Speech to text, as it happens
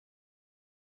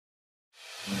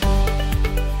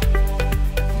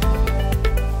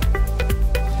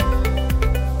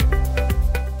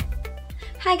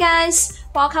Hi guys,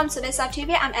 welcome to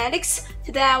bestsublimation.tv. I'm Alex.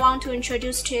 Today I want to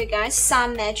introduce to you guys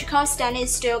some magical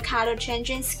stainless steel color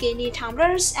changing skinny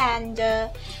tumblers, and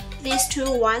these two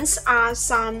ones are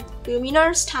some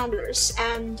luminous tumblers,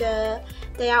 and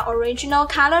their original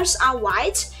colors are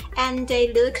white and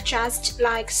they look just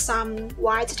like some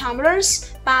white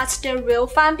tumblers, but the real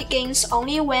fun begins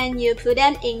only when you put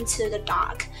them into the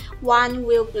dark. One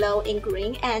will glow in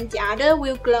green and the other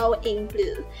will glow in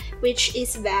blue, which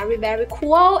is very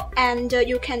cool, and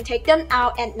you can take them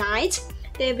out at night.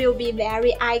 They will be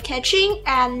very eye-catching,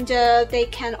 and they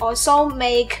can also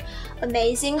make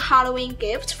amazing Halloween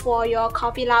gift for your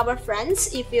coffee lover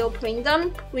friends if you print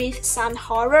them with some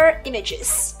horror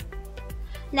images.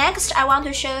 Next, I want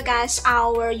to show you guys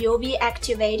our UV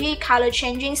activated color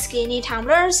changing skinny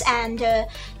tumblers, and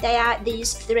they are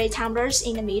these three tumblers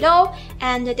in the middle,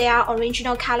 and their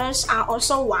original colors are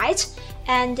also white,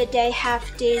 and they have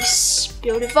these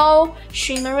beautiful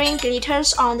shimmering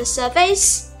glitters on the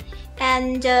surface,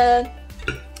 and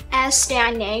as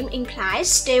their name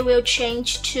implies, they will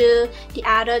change to the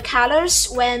other colors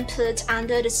when put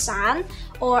under the sun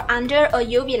or under a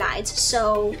UV light.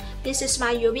 So this is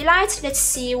my UV light. Let's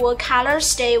see what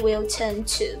colors they will turn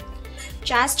to.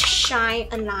 Just shine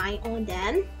a line on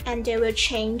them and they will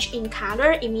change in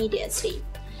color immediately.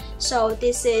 So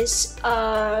this is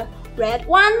a red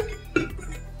one.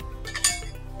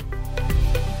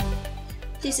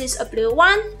 This is a blue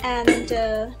one,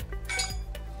 and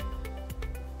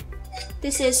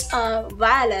this is a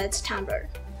violet tumbler.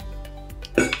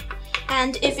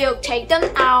 And if you take them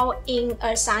out in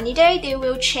a sunny day, they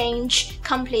will change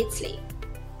completely.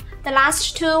 The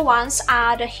last two ones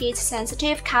are the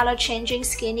heat-sensitive color-changing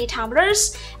skinny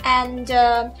tumblers, and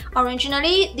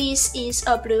originally this is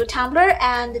a blue tumbler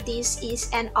and this is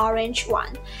an orange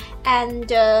one. And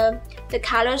the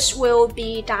colors will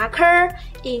be darker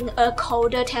in a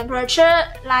colder temperature,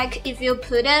 like if you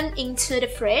put them into the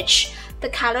fridge, the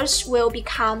colors will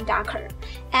become darker,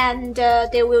 and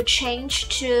they will change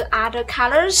to other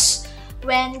colors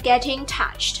when getting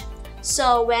touched.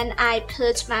 So when I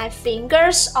put my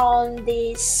fingers on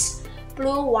these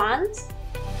blue ones,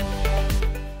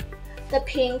 the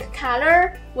pink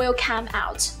color will come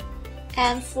out,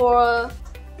 and for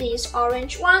this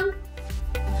orange one,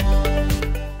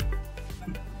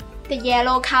 the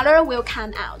yellow color will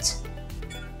come out.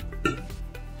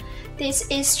 This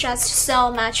is just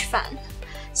so much fun.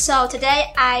 So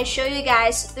today I show you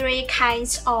guys three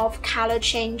kinds of color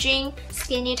changing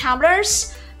skinny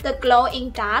tumblers: the glow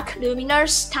in dark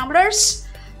luminous tumblers,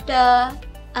 the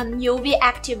UV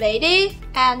activated,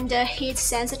 and the heat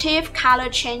sensitive color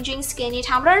changing skinny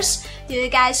tumblers. Do you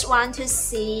guys want to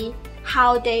see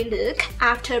how they look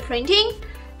after printing?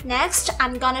 Next,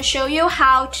 I'm gonna show you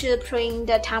how to print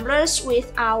the tumblers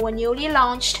with our newly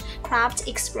launched Craft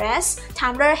Express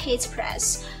tumbler heat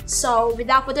press. So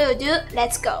without further ado,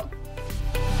 let's go.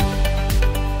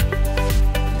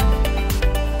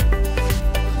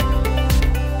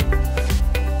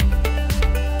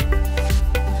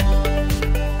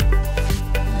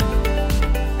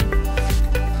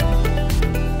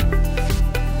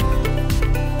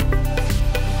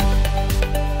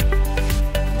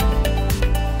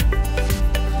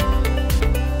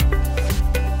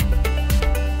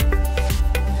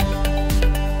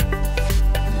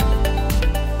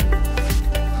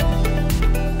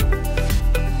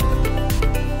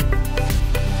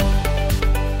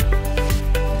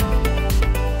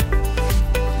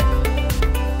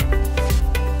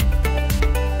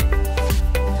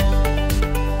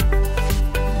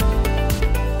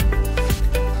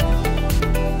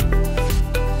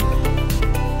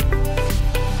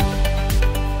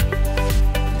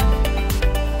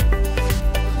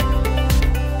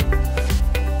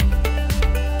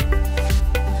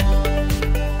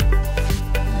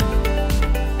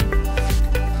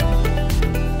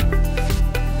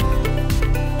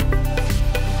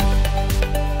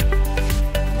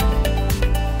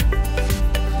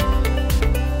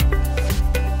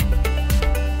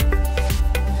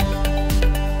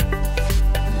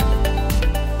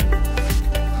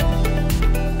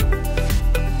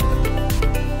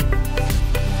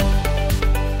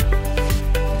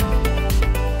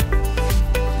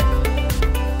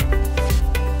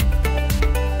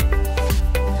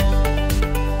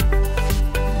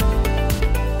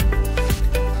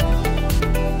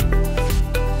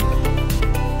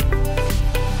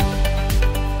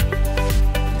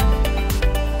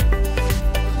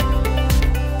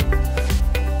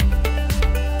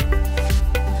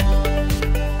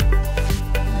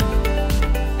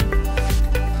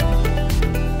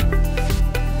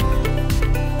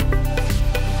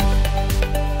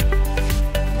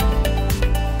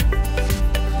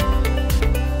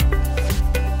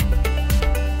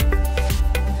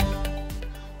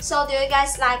 So do you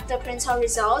guys like the printer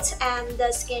results and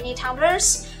the skinny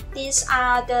tumblers? These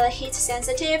are the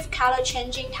heat-sensitive,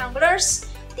 color-changing tumblers.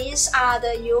 These are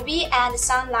the UV and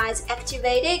sunlight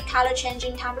activated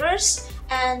color-changing tumblers.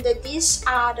 And these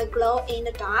are the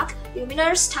glow-in-the-dark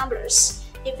luminous tumblers.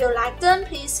 If you like them,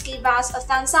 please give us a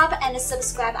thumbs up and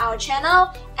subscribe our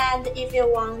channel. And if you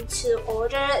want to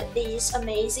order these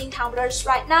amazing tumblers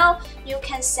right now, you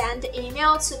can send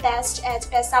email to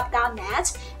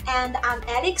best@bestsub.net. And I'm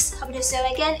Alex. Hope to see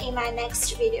you again in my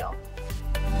next video.